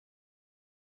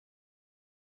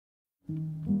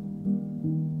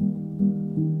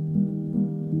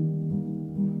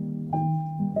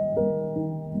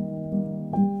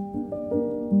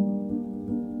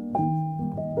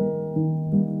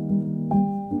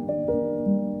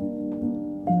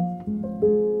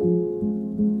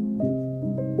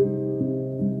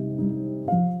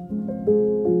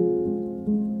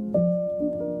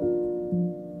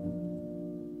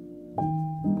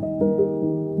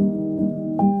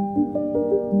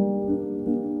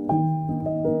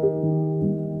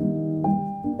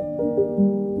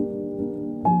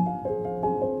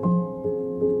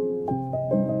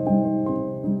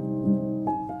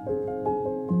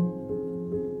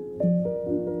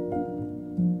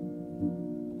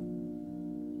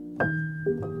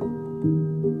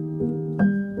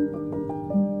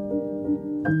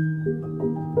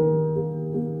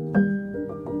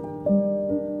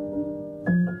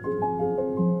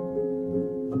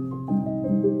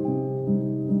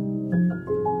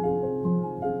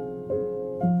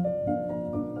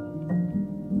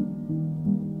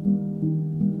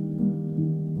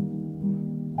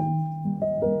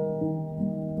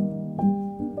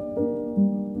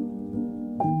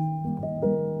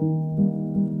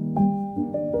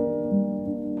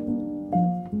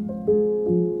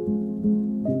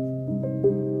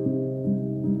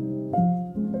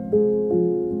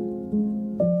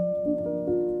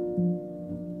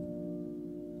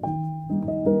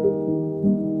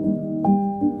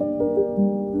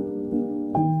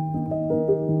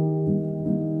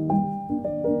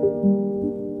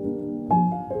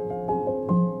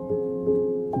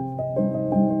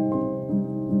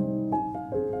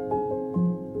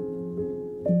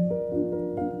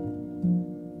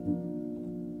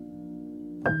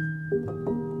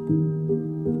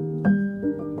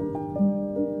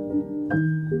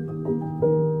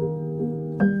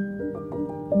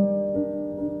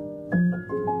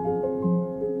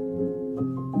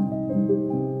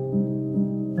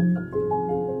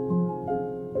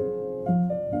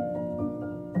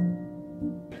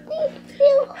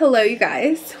Hello you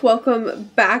guys, welcome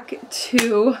back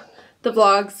to the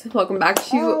vlogs, welcome back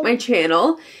to my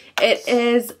channel. It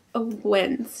is a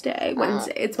Wednesday.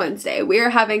 It's Wednesday. We are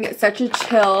having such a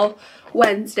chill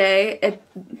Wednesday.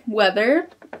 Weather,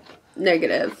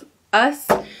 negative. Us,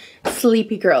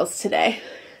 sleepy girls today.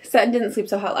 Sutton didn't sleep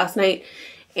so hot last night,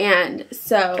 and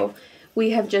so we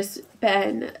have just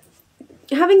been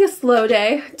having a slow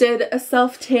day. Did a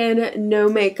self-tan, no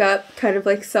makeup, kind of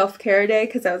like self-care day,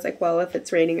 because I was like, well, if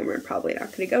it's raining and we're probably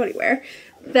not going to go anywhere,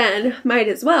 then might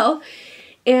as well.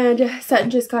 And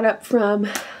Sutton just got up from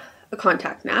a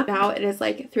contact nap. Now it is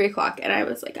like 3 o'clock, and I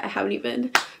was like, I haven't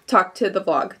even talked to the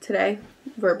vlog today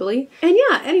verbally. And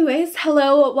yeah, anyways,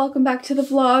 hello, welcome back to the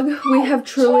vlog. We have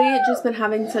truly just been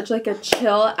having such like a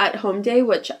chill at home day,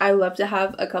 which I love to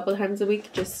have a couple times a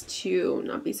week just to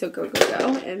not be so go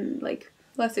and like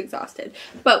less exhausted.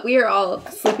 But we are all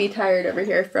sleepy tired over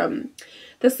here from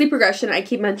the sleep regression I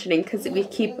keep mentioning because we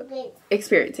keep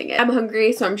experiencing it. I'm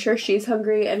hungry, so I'm sure she's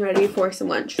hungry and ready for some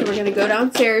lunch. So we're gonna go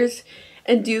downstairs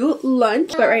and do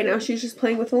lunch, but right now she's just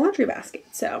playing with the laundry basket,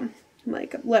 so I'm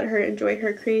like, let her enjoy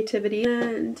her creativity,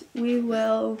 and we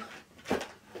will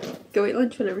go eat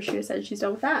lunch whenever she says she's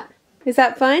done with that. Is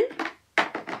that fun?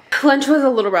 Lunch was a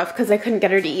little rough because I couldn't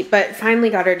get her to eat, but finally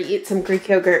got her to eat some Greek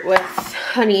yogurt with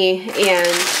honey and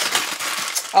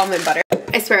almond butter.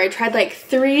 I swear I tried like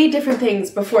 3 different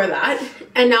things before that,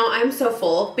 and now I'm so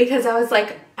full because I was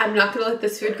like, I'm not gonna let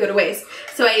this food go to waste.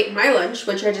 So I ate my lunch,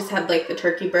 which I just had like the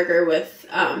turkey burger with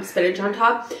spinach on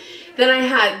top. Then I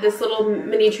had this little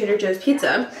mini Trader Joe's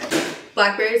pizza,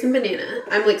 blackberries and banana.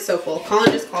 I'm like so full.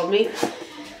 Colin just called me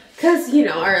because, you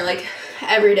know, our like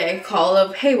everyday call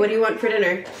of, hey, what do you want for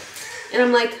dinner? And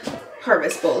I'm like,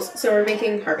 harvest bowls. So we're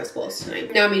making harvest bowls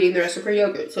tonight. Now I'm eating the rest of her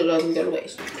yogurt so it doesn't go to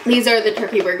waste. These are the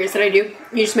turkey burgers that I do.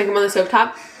 You just make them on the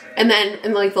stovetop. And then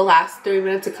in like the last 3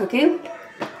 minutes of cooking,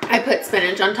 I put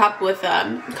spinach on top with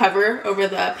cover over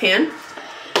the pan.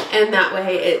 And that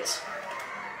way it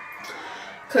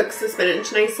cooks the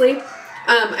spinach nicely.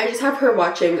 I just have her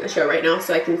watching a show right now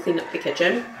so I can clean up the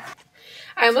kitchen.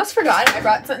 I almost forgot. I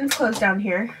brought Sutton's clothes down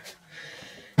here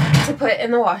to put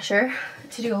in the washer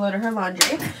to do a load of her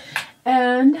laundry.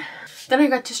 And then I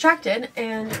got distracted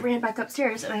and ran back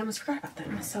upstairs and I almost forgot about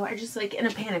them. So I just like in a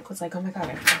panic was like, oh my god,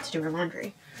 I forgot to do her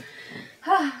laundry.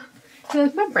 I feel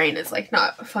like my brain is like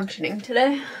not functioning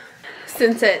today.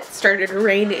 Since it started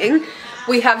raining,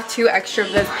 we have 2 extra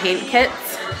of those paint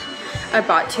kits. I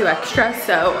bought 2 extra,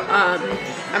 so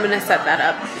I'm gonna set that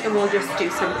up and we'll just do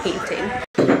some painting.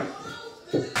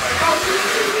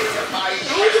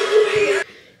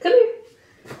 Come here.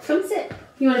 Come sit.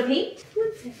 You wanna paint?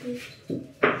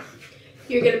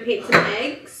 you're gonna paint some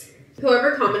eggs.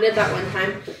 Whoever commented that one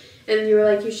time, and you were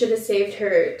like, you should have saved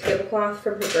her tablecloth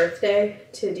from her birthday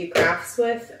to do crafts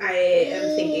with. I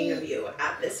am thinking of you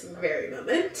at this very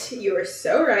moment. You are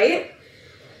so right.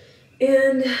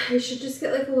 And I should just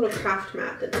get like a little craft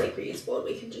mat that's like reusable and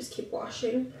we can just keep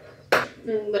washing.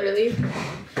 Literally.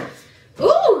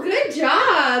 Oh, good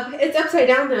job. It's upside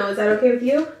down though. Is that okay with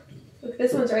you? Look,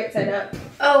 this one's right side up.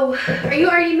 Oh, are you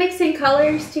already mixing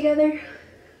colors together?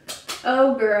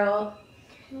 Oh, girl.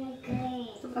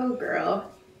 Oh,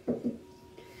 girl.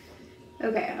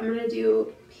 Okay, I'm gonna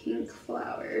do pink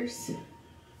flowers.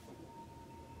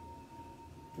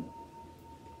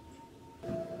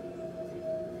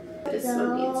 This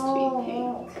one needs to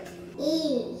be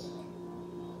pink.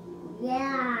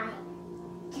 Yeah.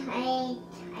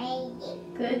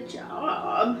 Good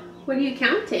job. What are you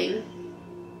counting?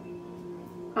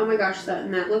 Oh my gosh,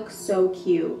 Sutton, that looks so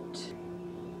cute.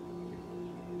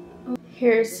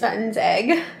 Here's Sutton's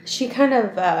egg. She kind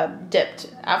of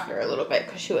dipped after a little bit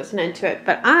because she wasn't into it,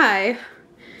 but I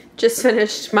just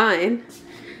finished mine.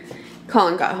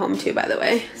 Colin got home too, by the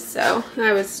way, so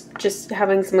I was just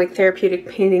having some like therapeutic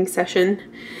painting session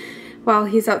while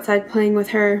he's outside playing with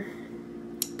her.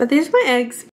 But these are my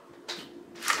eggs.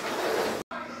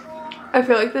 I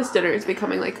feel like this dinner is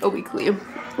becoming like a weekly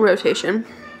rotation.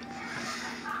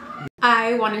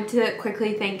 I wanted to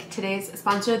quickly thank today's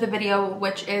sponsor of the video,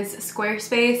 which is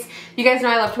Squarespace. You guys know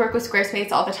I love to work with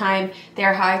Squarespace all the time.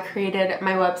 They're how I created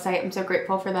my website. I'm so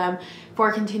grateful for them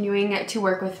for continuing to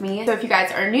work with me. So if you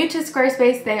guys are new to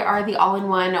Squarespace, they are the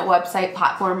all-in-one website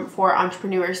platform for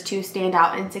entrepreneurs to stand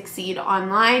out and succeed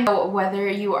online. So whether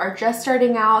you are just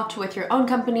starting out with your own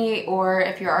company or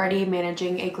if you're already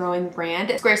managing a growing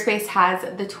brand, Squarespace has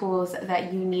the tools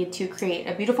that you need to create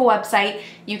a beautiful website.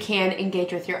 You can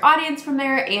engage with your audience from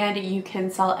there and you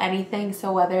can sell anything.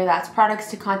 So whether that's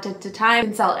products to content to time,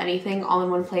 you can sell anything all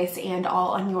in one place and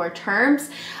all on your terms.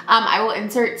 I will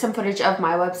insert some footage of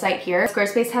my website here.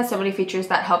 Squarespace has so many features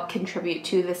that help contribute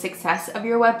to the success of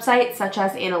your website, such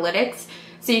as analytics.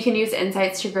 So you can use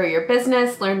insights to grow your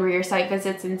business, learn where your site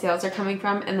visits and sales are coming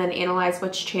from, and then analyze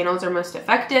which channels are most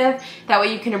effective. That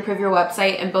way you can improve your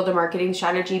website and build a marketing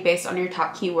strategy based on your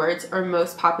top keywords or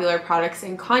most popular products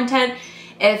and content.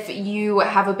 If you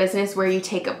have a business where you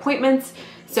take appointments,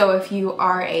 so if you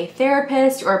are a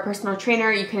therapist or a personal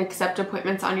trainer, you can accept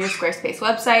appointments on your Squarespace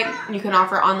website. You can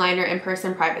offer online or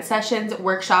in-person private sessions,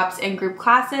 workshops, and group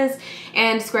classes.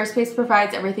 And Squarespace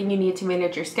provides everything you need to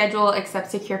manage your schedule,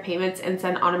 accept secure payments, and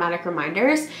send automatic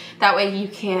reminders. That way you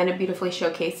can beautifully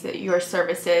showcase your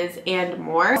services and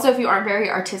more. Also, if you aren't very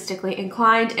artistically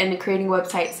inclined and creating a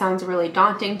website sounds really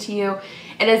daunting to you,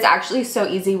 it is actually so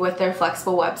easy with their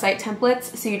flexible website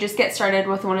templates. So you just get started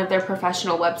with one of their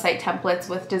professional website templates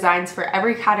with designs for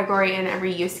every category and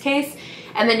every use case.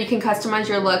 And then you can customize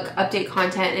your look, update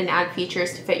content, and add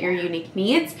features to fit your unique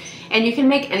needs. And you can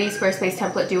make any Squarespace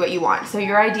template do what you want. So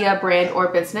your idea, brand, or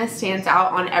business stands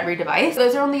out on every device.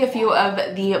 Those are only a few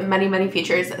of the many, many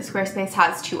features that Squarespace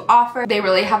has to offer. They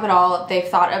really have it all. They've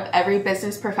thought of every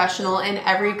business professional in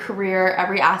every career,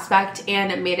 every aspect,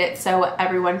 and made it so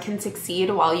everyone can succeed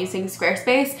while using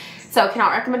Squarespace. So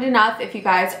cannot recommend enough. If you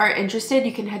guys are interested,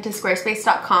 you can head to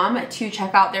squarespace.com to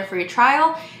check out their free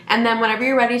trial. And then whenever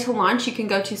you're ready to launch, you can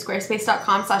go to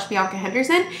squarespace.com/Bianca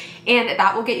Henderson, and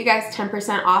that will get you guys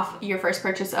 10% off your first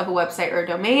purchase of a website or a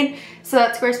domain. So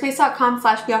that's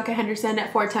squarespace.com/Bianca Henderson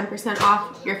for 10%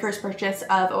 off your first purchase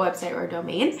of a website or a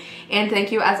domain. And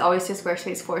thank you as always to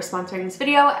Squarespace for sponsoring this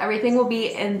video. Everything will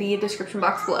be in the description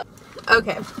box below.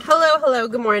 Okay, hello,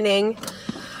 good morning.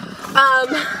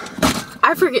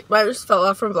 I forget, I just fell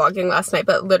off from vlogging last night,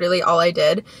 but literally all I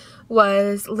did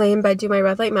was lay in bed, do my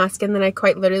red light mask, and then I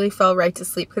quite literally fell right to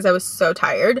sleep because I was so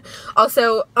tired.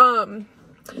 Also,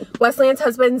 Wesleyan's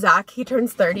husband, Zach, he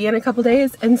turns 30 in a couple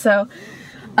days, and so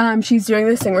she's doing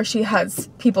this thing where she has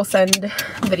people send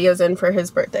videos in for his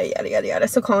birthday, yada, yada, yada.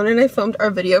 So Colin and I filmed our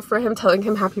video for him telling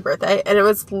him happy birthday, and it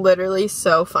was literally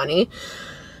so funny.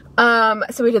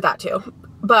 So we did that too,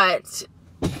 but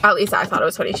at least I thought it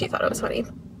was funny. She thought it was funny.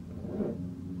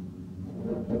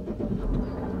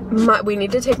 We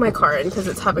need to take my car in because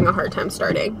it's having a hard time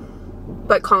starting.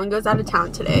 But Colin goes out of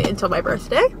town today until my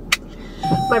birthday.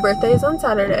 My birthday is on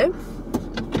Saturday.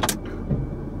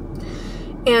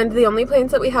 And the only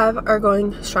plans that we have are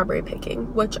going strawberry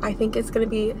picking, which I think is going to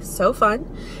be so fun.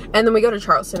 And then we go to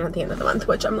Charleston at the end of the month,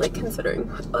 which I'm like considering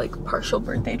like partial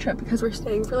birthday trip because we're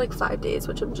staying for like 5 days,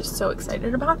 which I'm just so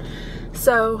excited about.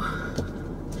 So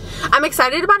I'm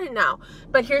excited about it now,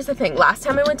 but here's the thing. Last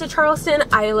time I went to Charleston,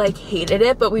 I like hated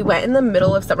it, but we went in the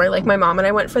middle of summer. Like my mom and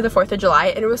I went for the 4th of July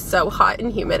and it was so hot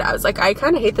and humid. I was like, I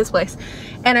kind of hate this place,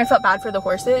 and I felt bad for the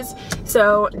horses.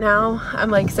 So now I'm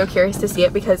like so curious to see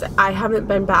it because I haven't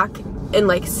been back in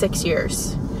like 6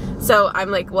 years. So I'm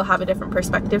like, we'll have a different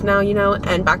perspective now, you know,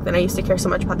 and back then I used to care so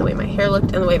much about the way my hair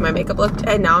looked and the way my makeup looked,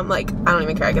 and now I'm like, I don't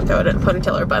even care. I can throw it in a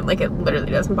ponytail or a bun. Like, it literally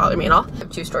doesn't bother me at all. I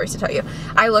have 2 stories to tell you.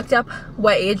 I looked up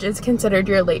what age is considered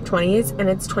your late 20s, and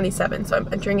it's 27, so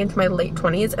I'm entering into my late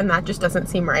 20s, and that just doesn't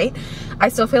seem right. I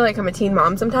still feel like I'm a teen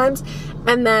mom sometimes.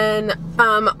 And then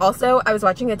also I was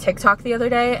watching a TikTok the other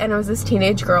day, and it was this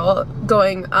teenage girl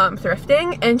going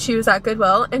thrifting, and she was at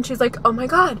Goodwill, and she was like, oh my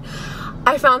god,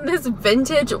 I found this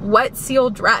vintage wet seal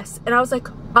dress. And I was like,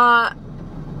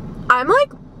 I'm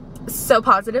like so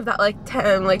positive that like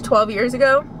 12 years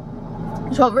ago,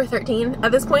 12 or 13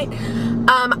 at this point,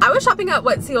 I was shopping at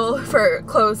Wet Seal for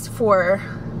clothes for,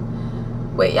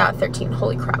 wait, yeah, 13,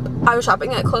 holy crap. I was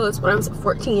shopping at clothes when I was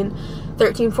 13,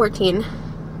 14,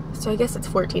 so I guess it's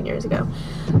 14 years ago,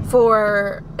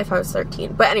 for, if I was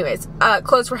 13, but anyways,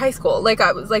 clothes for high school. Like,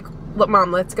 I was like, look,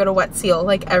 Mom, let's go to Wet Seal.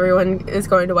 Like, everyone is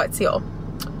going to Wet Seal.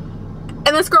 And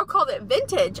this girl called it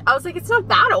vintage. I was like, it's not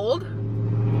that old.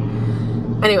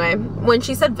 Anyway, when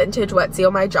she said vintage Wet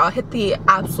Seal, my jaw hit the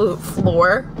absolute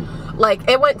floor. Like,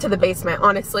 it went to the basement,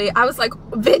 honestly. I was like,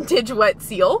 vintage Wet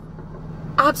Seal?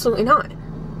 Absolutely not.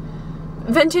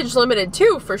 Vintage Limited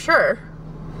too, for sure.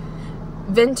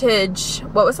 Vintage,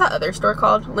 what was that other store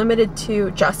called? Limited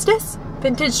to Justice?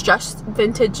 Vintage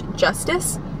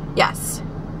Justice? Yes.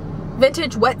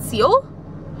 Vintage Wet Seal?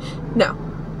 No,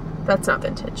 that's not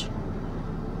vintage.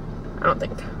 I don't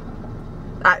think.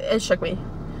 It shook me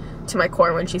to my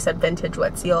core when she said vintage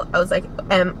Wet Seal. I was like,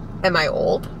 am I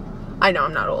old? I know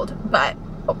I'm not old, but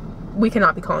we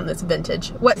cannot be calling this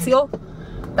vintage Wet Seal.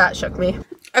 That shook me.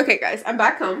 Okay guys, I'm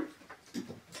back home.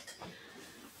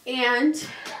 And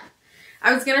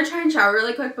I was gonna try and shower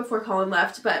really quick before Colin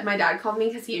left, but my dad called me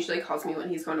because he usually calls me when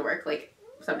he's going to work, like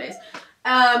some days.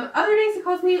 Other days he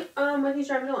calls me when he's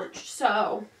driving to lunch.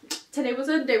 So today was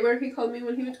a day where he called me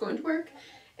when he was going to work,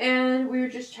 and we were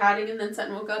just chatting, and then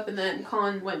Sutton woke up, and then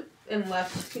Colin went and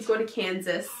left. He's going to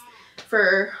Kansas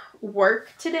for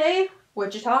work today,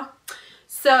 Wichita.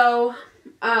 So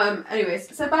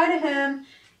anyways, said bye to him,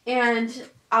 and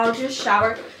I'll just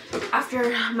shower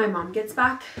after my mom gets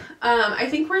back. I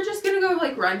think we're just gonna go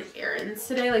like run errands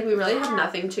today. Like, we really have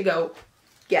nothing to go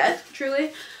get,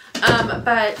 truly.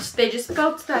 But they just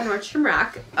built that Nordstrom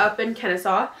rack up in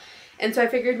Kennesaw, and so I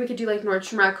figured we could do like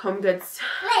Nordstrom rack, Home Goods,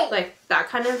 like that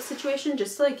kind of situation,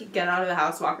 just to like get out of the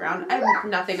house, walk around. I have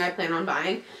nothing I plan on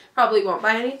buying. Probably won't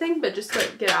buy anything, but just to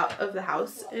like, get out of the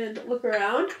house and look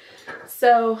around.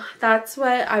 So that's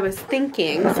what I was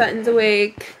thinking. Sutton's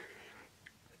awake.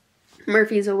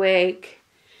 Murphy's awake.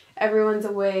 Everyone's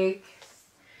awake.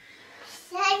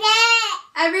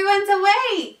 Everyone's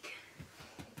awake.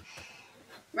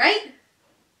 Right?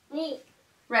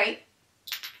 Right.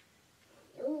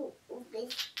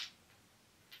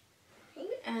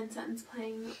 And Sutton's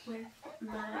playing with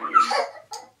my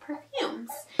perfumes.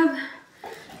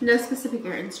 No specific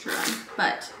errands to run,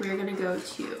 but we're gonna go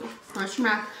to Nordstrom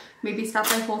Rack, maybe stop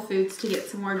by Whole Foods to get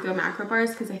some more Go Macro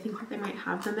bars, because I think that they might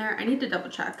have them there. I need to double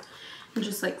check and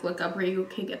just like look up where you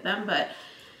can get them, but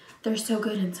they're so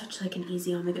good and such like an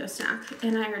easy on the go snack.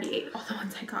 And I already ate all the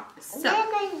ones I got. So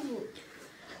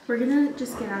we're gonna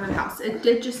just get out of the house. It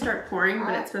did just start pouring,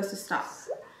 but it's supposed to stop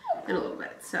in a little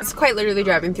bit. So it's quite literally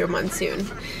driving through a monsoon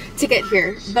to get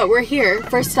here, but we're here.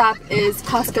 First stop is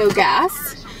Costco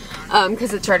gas,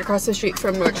 because it's right across the street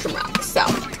from Nordstrom Rack, so,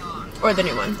 or the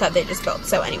new one that they just built.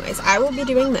 So anyways, I will be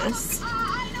doing this,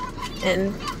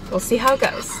 and we'll see how it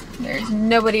goes. There's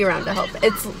nobody around to help.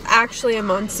 It's actually a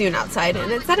monsoon outside,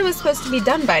 and it said it was supposed to be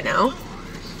done by now.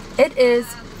 It is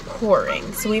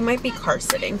pouring, so we might be car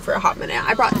sitting for a hot minute.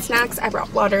 I brought snacks, I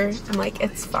brought water. I'm like,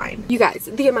 it's fine. You guys,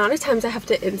 the amount of times I have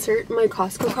to insert my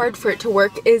Costco card for it to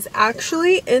work is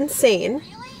actually insane.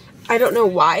 I don't know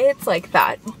why it's like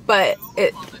that, but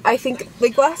I think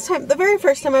like last time, the very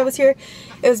first time I was here,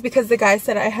 it was because the guy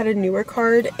said I had a newer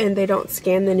card and they don't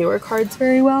scan the newer cards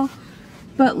very well.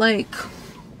 But like,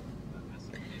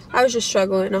 I was just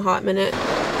struggling a hot minute.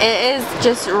 It is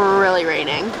just really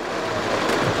raining.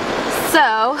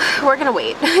 So we're gonna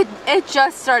wait. It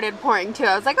just started pouring too.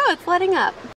 I was like, oh, it's letting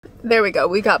up. There we go.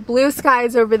 We got blue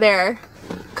skies over there.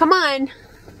 Come on.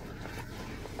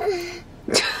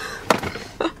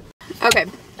 Okay,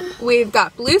 we've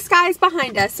got blue skies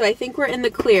behind us, so I think we're in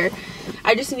the clear.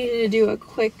 I just needed to do a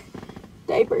quick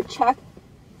diaper check.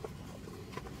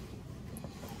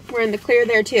 We're in the clear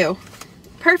there too.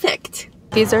 Perfect.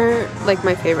 These are like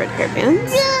my favorite hairbands.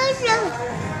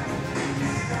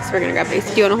 So we're gonna grab these.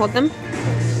 Do you wanna hold them?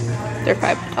 They're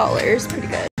 $5, pretty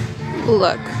good.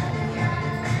 Look.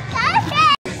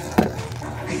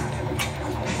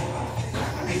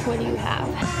 What do you have?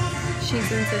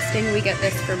 She's insisting we get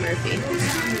this for Murphy.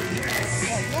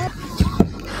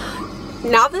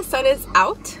 Now the sun is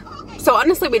out. So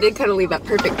honestly, we did kind of leave at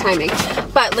perfect timing.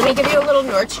 But let me give you a little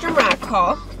Nordstrom rack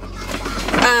haul.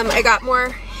 I got more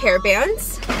hair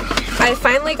bands. I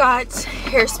finally got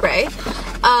hairspray.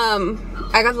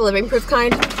 I got the living proof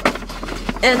kind.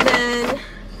 And then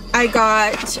I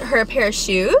got her a pair of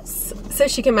shoes so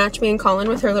she can match me and Colin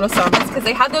with her little sandals, because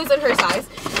they had those in her size.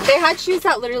 They had shoes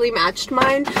that literally matched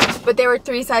mine, but they were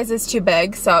 3 sizes too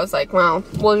big. So I was like, well,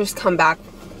 we'll just come back,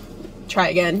 try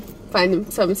again,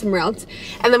 find some somewhere else.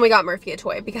 And then we got Murphy a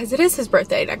toy because it is his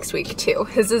birthday next week too.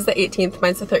 His is the 18th,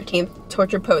 mine's the 13th.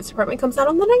 Torture Pose Department comes out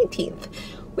on the 19th.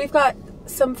 We've got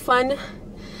some fun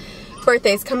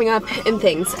birthdays coming up and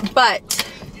things, but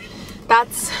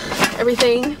that's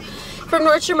everything from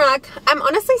Nordstrom Rack. I'm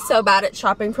honestly so bad at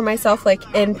shopping for myself like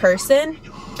in person.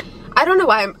 I don't know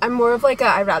why. I'm more of like a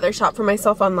I'd rather shop for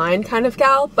myself online kind of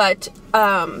gal, but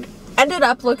ended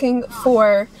up looking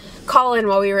for Colin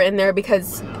while we were in there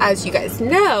because, as you guys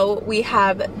know, we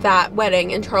have that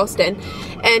wedding in Charleston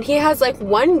and he has like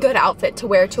one good outfit to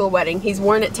wear to a wedding. He's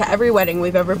worn it to every wedding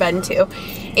we've ever been to,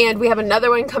 and we have another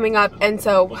one coming up, and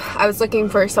so I was looking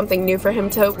for something new for him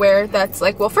to wear that's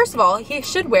like, well, first of all, he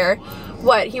should wear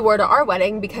what he wore to our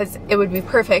wedding because it would be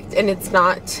perfect and it's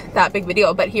not that big of a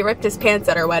deal, but he ripped his pants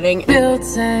at our wedding.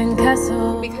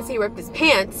 Because he ripped his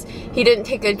pants, he didn't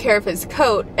take good care of his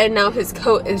coat, and now his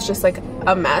coat is just like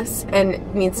a mess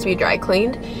and needs to be dry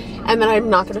cleaned. And then I'm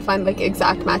not gonna find like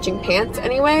exact matching pants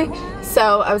anyway,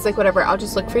 so I was like, whatever, I'll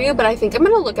just look for you. But I think I'm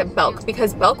gonna look at Belk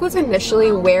because Belk was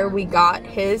initially where we got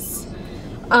his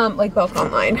like Belk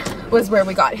online was where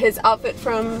we got his outfit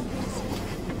from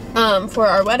for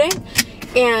our wedding,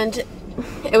 and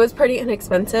it was pretty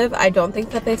inexpensive. I don't think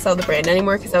that they sell the brand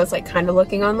anymore because I was like kind of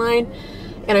looking online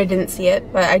and I didn't see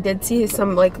it, but I did see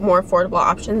some like more affordable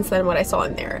options than what I saw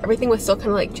in there. Everything was still kind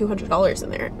of like $200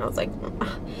 in there, and I was like,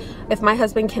 if my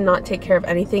husband cannot take care of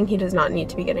anything, he does not need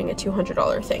to be getting a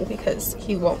 $200 thing because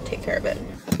he won't take care of it.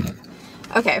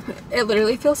 Okay, it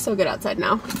literally feels so good outside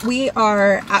now. We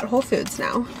are at Whole Foods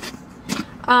now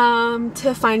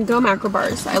to find Go Macro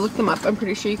bars. I looked them up. I'm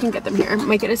pretty sure you can get them here.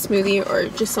 Might get a smoothie or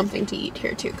just something to eat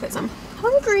here too because I'm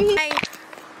hungry. Hi.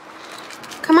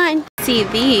 Come on. See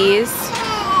these.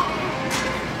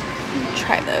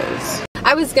 Try those.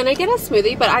 I was gonna get a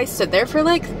smoothie, but I stood there for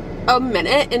like a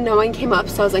minute and no one came up,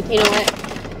 so I was like, you know what,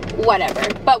 whatever.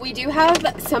 But we do have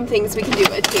some things we can do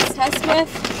a taste test with.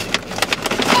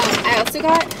 I also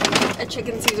got a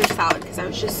chicken Caesar salad because I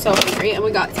was just so hungry, and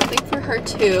we got something for her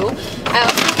too. I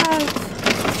also have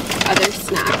other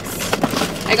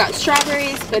snacks. I got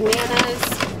strawberries, bananas.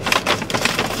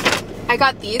 I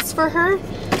got these for her,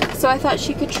 so I thought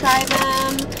she could try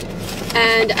them.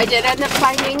 And I did end up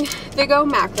finding the Go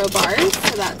Macro bars,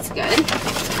 so that's good.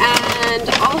 And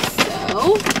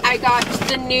also, I got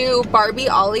the new Barbie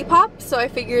Olipop, so I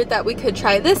figured that we could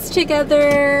try this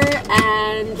together.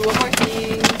 And one more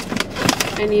thing,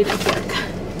 I need a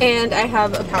fork. And I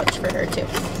have a pouch for her too.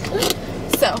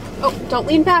 So, oh, don't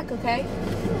lean back, okay?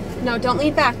 No, don't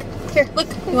lean back. Here, look,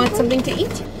 you want something to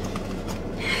eat?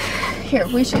 Here,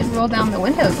 we should roll down the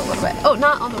windows a little bit. Oh,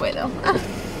 not all the way though. Ah.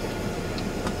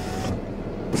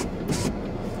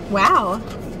 Wow.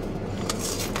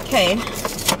 Okay.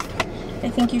 I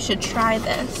think you should try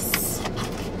this.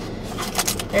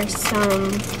 There's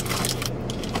some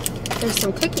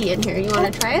cookie in here. You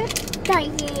want to try it? Try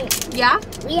it. Yeah?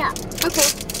 Yeah. Okay.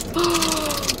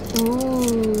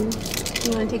 Ooh.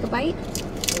 You want to take a bite?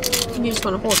 You just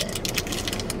want to hold it.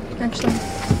 Actually,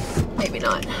 maybe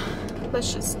not.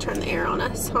 Let's just turn the air on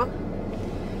us, huh?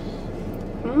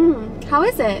 How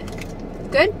is it?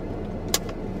 Good?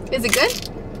 Is it good?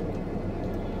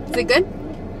 Is it good?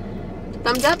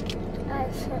 Thumbs up?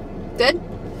 Good?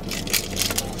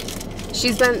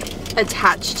 She's been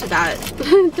attached to that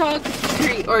dog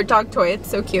treat or dog toy. It's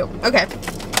so cute. Okay.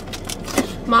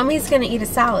 Mommy's gonna eat a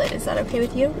salad. Is that okay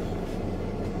with you?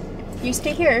 You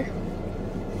stay here.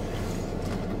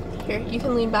 Here, you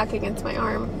can lean back against my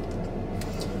arm.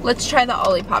 Let's try the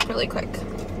Olipop really quick.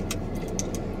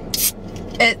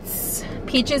 It's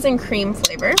peaches and cream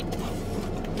flavor.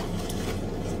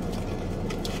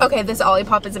 Okay, this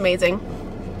Olipop is amazing.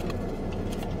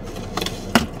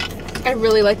 I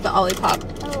really like the Olipop.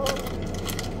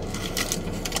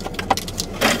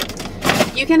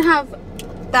 You can have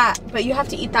that, but you have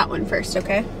to eat that one first,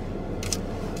 okay?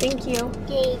 Thank you.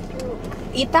 Thank you.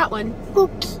 Eat that one.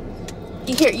 Cookie.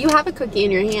 Here, you have a cookie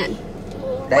in your hand.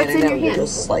 What's in your hand?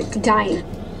 Just like dying.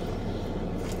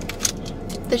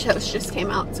 The toast just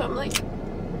came out, so I'm like,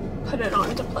 put it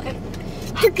on to play.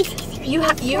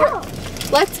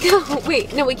 Let's go.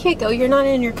 Wait, no, we can't go. You're not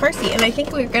in your car seat, and I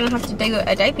think we're gonna have to do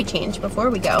a diaper change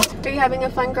before we go. Are you having a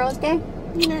fun girls' day?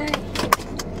 No.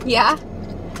 Yeah?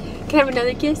 Can I have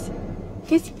another kiss?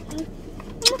 Kiss?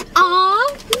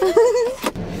 Aww.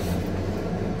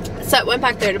 Seth went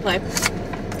back there to play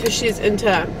because she's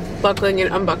into buckling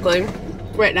and unbuckling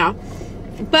right now.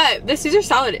 But the Caesar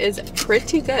salad is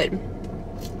pretty good.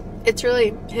 It's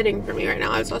really hitting for me right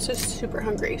now. I was also super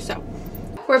hungry, so.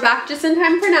 We're back just in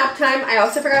time for nap time. I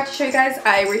also forgot to show you guys,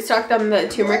 I restocked on the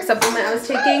turmeric supplement I was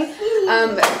taking.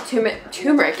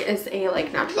 Turmeric is a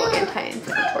like natural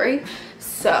anti-inflammatory.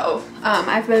 So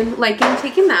I've been liking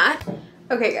taking that.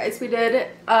 Okay guys, we did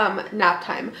nap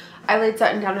time. I laid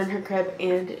Sutton down in her crib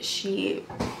and she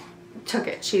took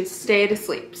it. She stayed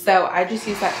asleep. So I just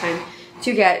used that time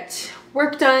to get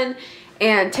work done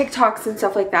and TikToks and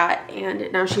stuff like that.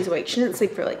 And now she's awake. She didn't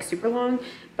sleep for like super long,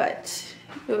 but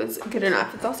it was good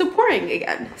enough. It's also pouring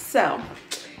again. So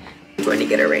I'm going to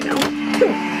get her right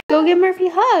now. Go give Murphy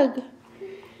a hug.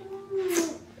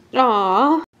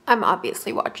 Aww. I'm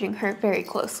obviously watching her very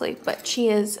closely, but she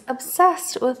is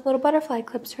obsessed with little butterfly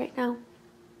clips right now.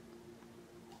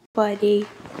 Buddy.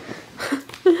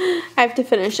 I have to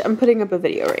finish. I'm putting up a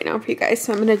video right now for you guys,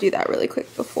 so I'm going to do that really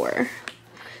quick before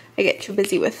I get too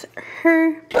busy with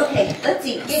her. Okay, let's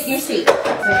see. Get your seat. So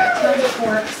I got tons of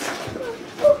forks.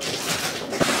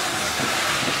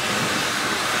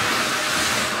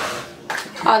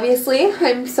 Obviously,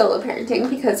 I'm solo parenting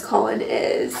because Colin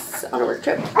is on a work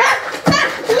trip.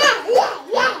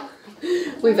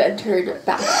 We've entered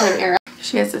bath time era.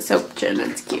 She has a soap chin.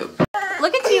 It's cute.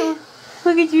 Look at you.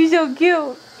 Look at you, so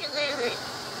cute.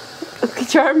 Look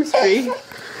at your arms free.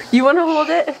 You want to hold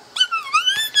it?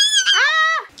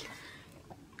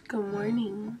 Good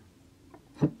morning.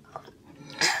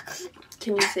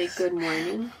 Can you say good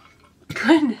morning?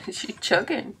 Goodness, she's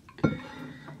chugging.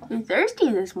 You're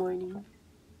thirsty this morning.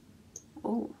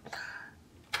 Oh.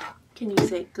 Can you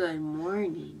say good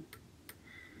morning?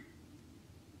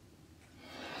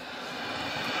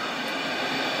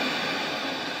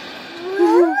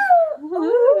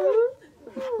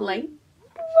 Light?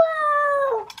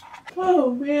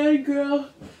 Oh man, girl.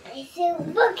 I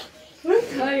said, look. I'm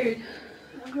tired.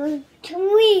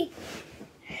 To me.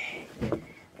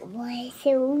 I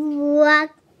said, what?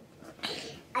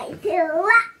 I said,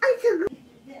 what? I said,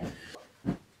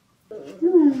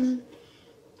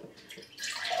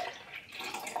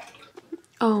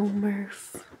 Oh,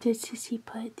 Murph. Did Sissy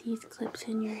put these clips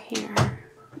in your hair?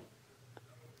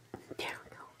 There we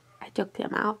go. I took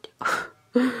them out.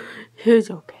 It's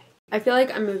okay. I feel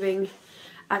like I'm moving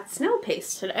at snail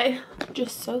pace today.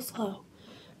 Just so slow.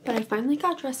 But I finally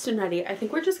got dressed and ready. I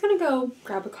think we're just gonna go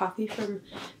grab a coffee from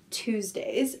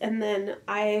Tuesdays. And then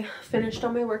I finished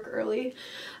all my work early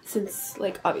since,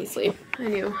 like, obviously I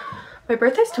knew my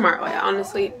birthday's tomorrow. I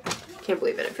honestly can't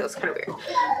believe it. It feels kind of weird.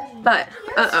 But,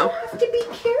 uh-oh. you have to be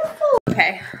careful.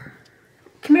 Okay.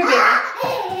 Come here, baby.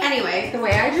 Anyway, the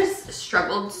way I just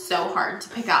struggled so hard to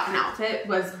pick out an outfit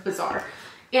was bizarre.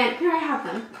 And here I have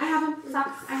them. I have them.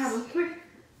 Socks. I have them. Come here.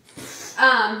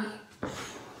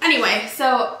 Anyway,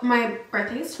 so my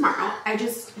birthday is tomorrow. I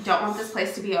just don't want this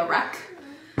place to be a wreck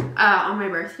on my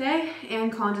birthday.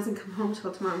 And Colin doesn't come home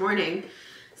till tomorrow morning.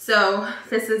 So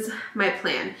this is my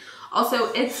plan.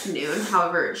 Also, it's noon.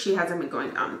 However, she hasn't been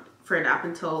going down for a nap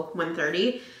until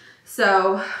 1:30.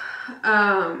 So,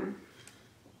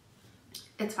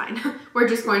 it's fine. We're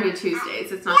just going to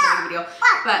Tuesdays. It's not that big a deal.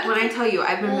 But when I tell you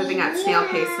I've been moving at snail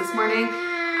pace this morning,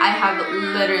 I have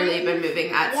literally been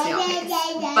moving at snail pace.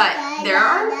 But there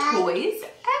are toys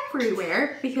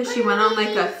everywhere because she went on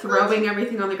like a throwing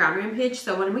everything on the ground rampage.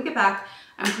 So when we get back,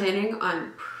 I'm planning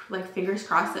on, like, fingers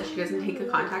crossed that she doesn't take a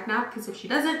contact nap, because if she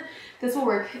doesn't, this will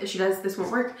work. If she does, this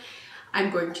won't work. I'm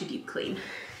going to deep clean.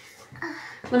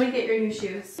 Let me get your new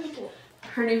shoes.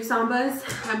 Her new Sambas.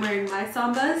 I'm wearing my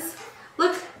Sambas.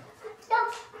 Look,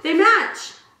 they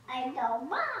match. I don't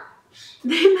match.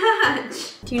 They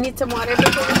match. Do you need some water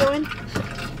before we go in?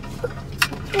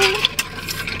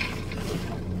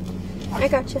 I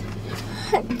gotcha.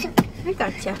 I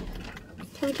gotcha.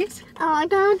 Can we kiss? Oh,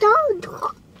 don't.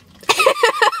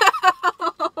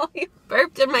 You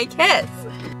burped in my kiss.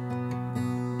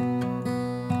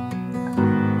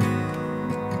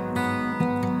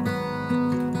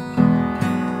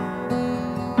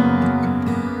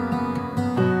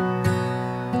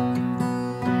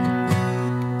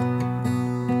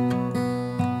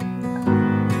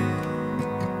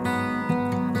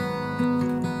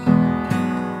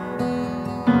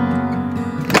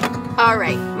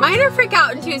 minor freak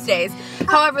out on Tuesdays.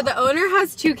 However, the owner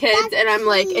has 2 kids, and I'm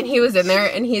like, and he was in there,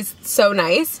 and he's so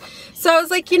nice. So I was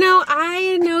like, you know,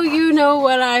 I know you know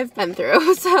what I've been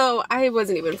through, so I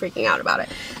wasn't even freaking out about it.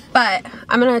 But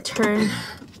I'm gonna turn,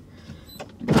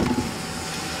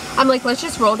 I'm like, let's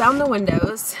just roll down the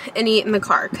windows and eat in the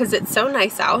car, because it's so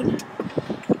nice out.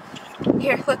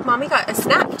 Here, look, Mommy got a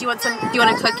snack. Do you want some, do you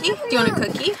want a cookie? Do you want a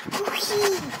cookie?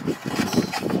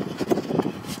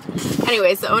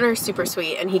 Anyways, the owner is super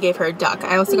sweet, and he gave her a duck.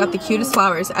 I also got the cutest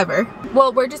flowers ever.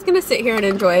 Well, we're just gonna sit here and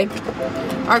enjoy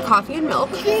our coffee and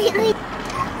milk.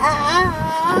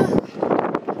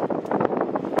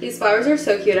 These flowers are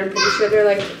so cute. I'm pretty sure they're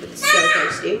like so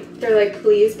thirsty. They're like,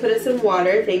 please put us in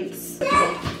water, thanks.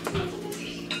 Okay.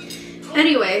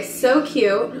 Anyway, so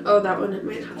cute. Oh, that one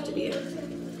might have to be a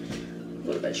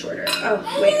little bit shorter.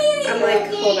 Oh, wait, I'm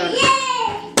like, hold on.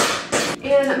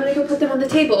 And I'm gonna go put them on the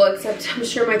table, except I'm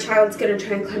sure my child's gonna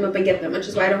try and climb up and get them, which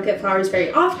is why I don't get flowers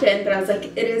very often, but I was like,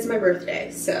 it is my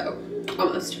birthday, so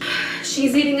almost.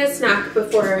 She's eating a snack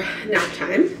before nap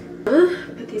time.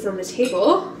 Put these on the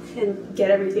table and get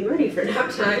everything ready for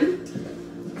nap time.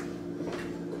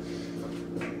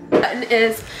 Button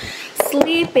is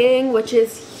sleeping, which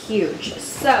is huge.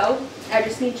 So I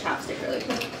just need chapstick really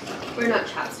quick. Or not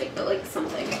chapstick, but like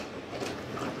something.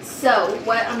 So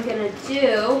what I'm gonna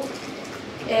do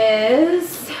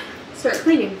is start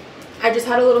cleaning. I just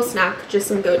had a little snack, just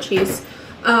some goat cheese.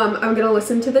 I'm gonna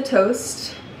listen to the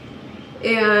toast,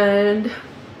 and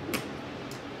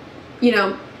you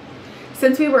know,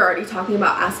 since we were already talking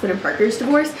about Aspen and Parker's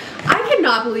divorce, I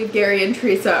cannot believe Gary and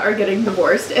Teresa are getting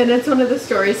divorced, and it's one of the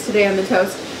stories today on the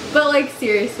toast. But like,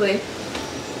 seriously,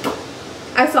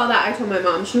 I saw that, I told my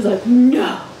mom, she was like,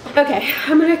 no. Okay,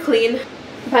 I'm gonna clean.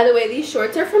 By the way, these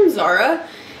shorts are from Zara,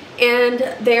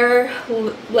 and they're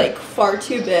like far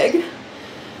too big,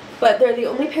 but they're the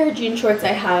only pair of jean shorts I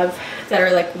have that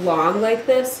are like long like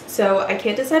this, so I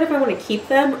can't decide if I want to keep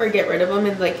them or get rid of them,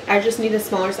 and like I just need a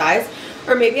smaller size,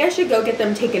 or maybe I should go get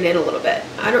them taken in a little bit.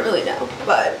 I don't really know,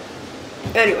 but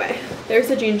anyway, there's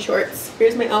the jean shorts.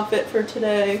 Here's my outfit for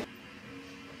today.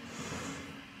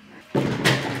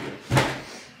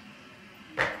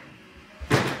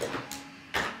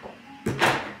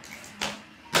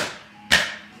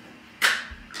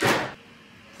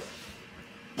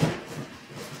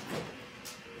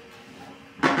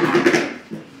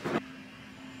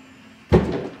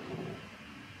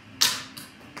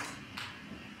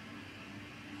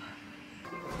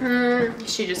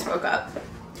 She just woke up.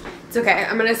 It's okay.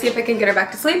 I'm gonna see if I can get her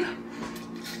back to sleep.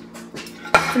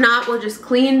 If not, we'll just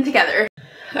clean together.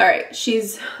 All right,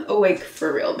 she's awake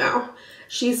for real now.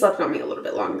 She slept on me a little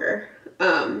bit longer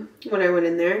when I went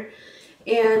in there,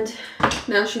 and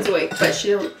now she's awake, but she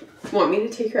didn't want me to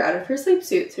take her out of her sleep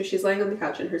suit, so she's laying on the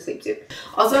couch in her sleep suit.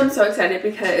 Also, I'm so excited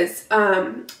because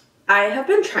I have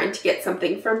been trying to get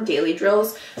something from Daily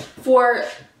Drills for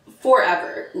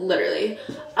forever, literally,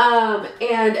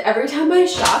 and every time I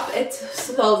shop it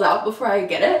sells out before I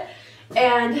get it,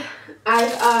 and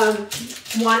I've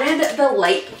wanted the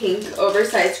light pink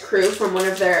oversized crew from one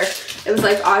of their, it was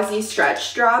like Aussie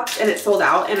stretch drops, and it sold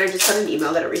out, and I just got an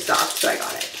email that it restocked, so I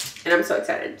got it, and I'm so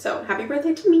excited. So happy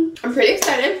birthday to me. I'm pretty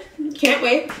excited, can't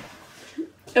wait,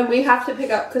 and we have to pick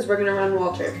up because we're gonna run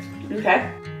Walter,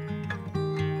 okay?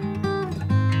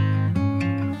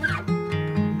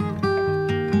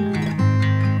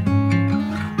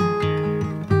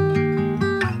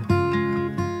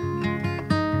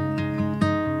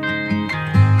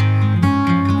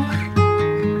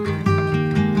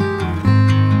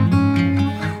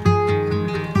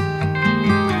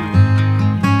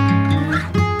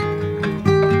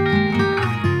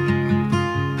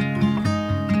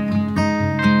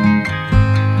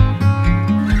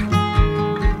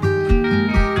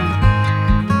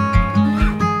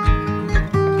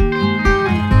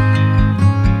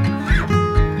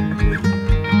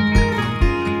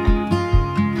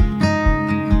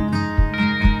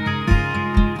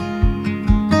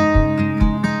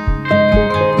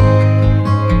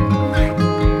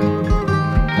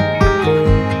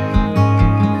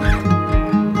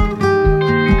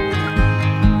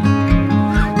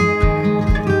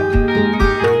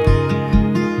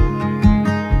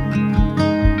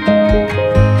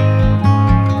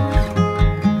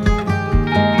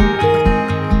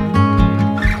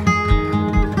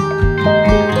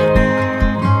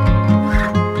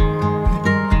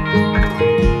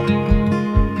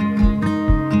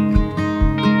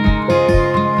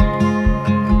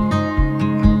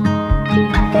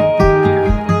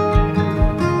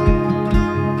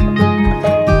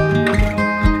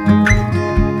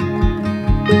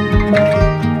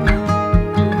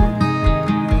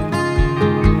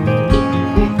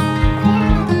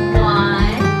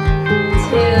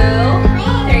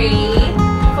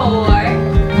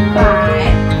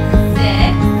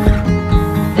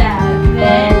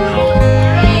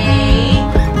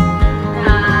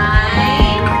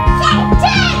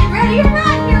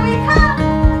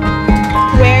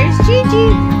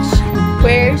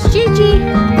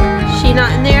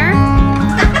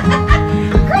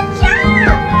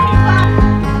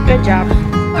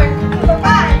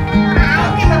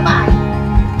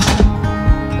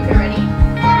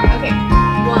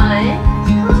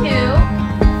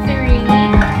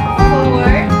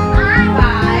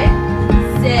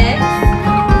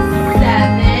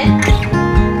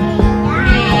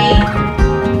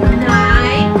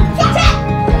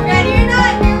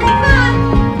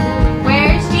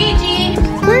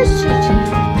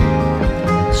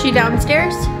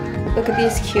 at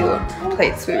these cute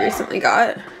plates we recently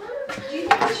got.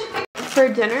 For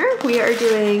dinner, we are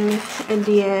doing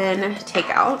Indian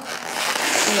takeout.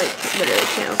 I like literally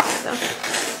can't open it though.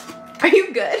 Are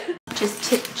you good? Just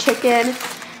chicken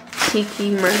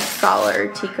tiki masala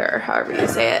or tikka or however you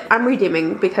say it. I'm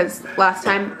redeeming because last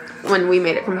time when we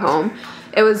made it from home,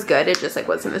 it was good. It just like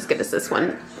wasn't as good as this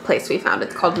one place we found.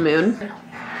 It's called Moon.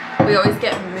 We always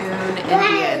get Moon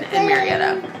Indian in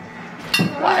Marietta.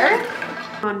 Water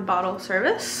on bottle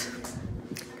service.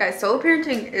 Guys, solo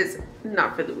parenting is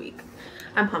not for the weak.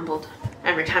 I'm humbled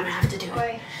every time I have to do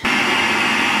it.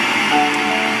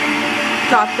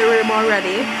 Got the room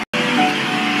already.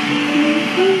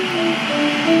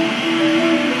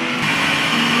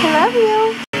 I love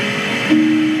you.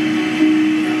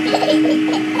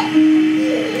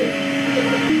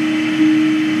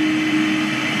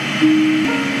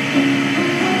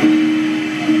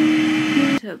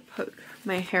 To put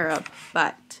my hair up,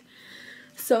 but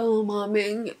solo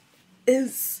momming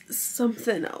is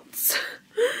something else.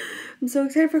 I'm so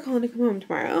excited for Colin to come home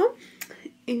tomorrow,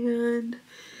 and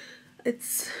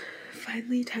it's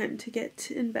finally time to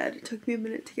get in bed. It took me a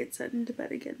minute to get set into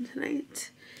bed again tonight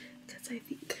because I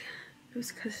think it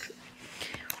was because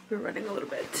we were running a little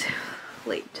bit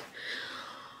late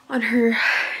on her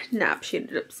nap. She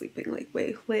ended up sleeping like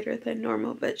way later than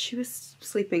normal, but she was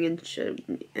sleeping and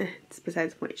it's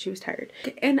besides the point. She was tired.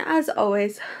 And as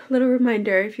always, little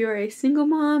reminder, if you are a single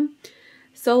mom,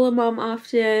 solo mom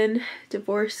often,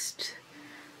 divorced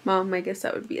mom, I guess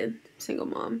that would be a single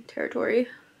mom territory.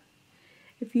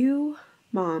 If you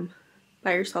mom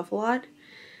by yourself a lot,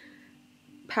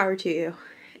 power to you.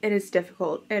 It is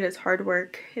difficult. It is hard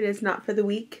work. It is not for the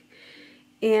weak.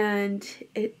 And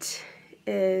it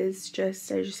is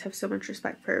just, I just have so much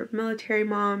respect for military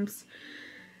moms,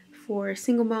 for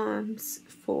single moms,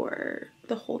 for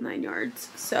the whole 9 yards.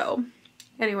 So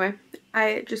anyway,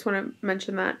 I just want to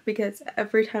mention that because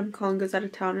every time Colin goes out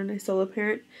of town and I solo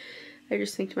parent, I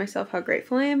just think to myself how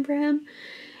grateful I am for him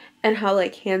and how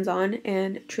like hands-on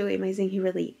and truly amazing he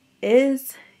really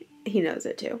is. He knows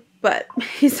it too, but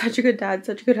he's such a good dad,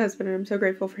 such a good husband, and I'm so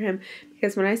grateful for him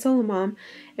because when I solo mom,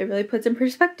 it really puts in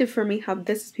perspective for me how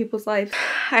this is people's life.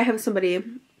 I have somebody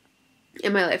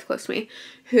in my life close to me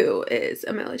who is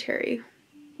a military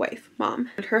wife, mom,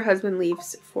 and her husband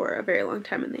leaves for a very long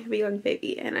time and they have a young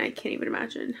baby, and I can't even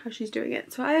imagine how she's doing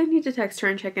it. So I need to text her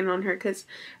and check in on her because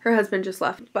her husband just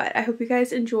left. But I hope you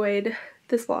guys enjoyed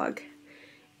this vlog,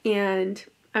 and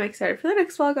I'm excited for the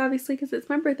next vlog, obviously, because it's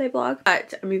my birthday vlog.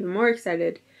 But I'm even more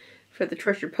excited for the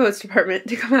Treasured Post Department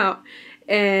to come out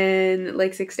in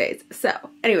like 6 days. So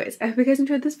anyways, I hope you guys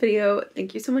enjoyed this video.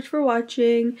 Thank you so much for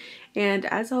watching. And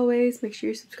as always, make sure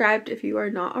you're subscribed if you are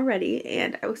not already.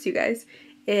 And I will see you guys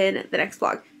in the next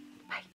vlog.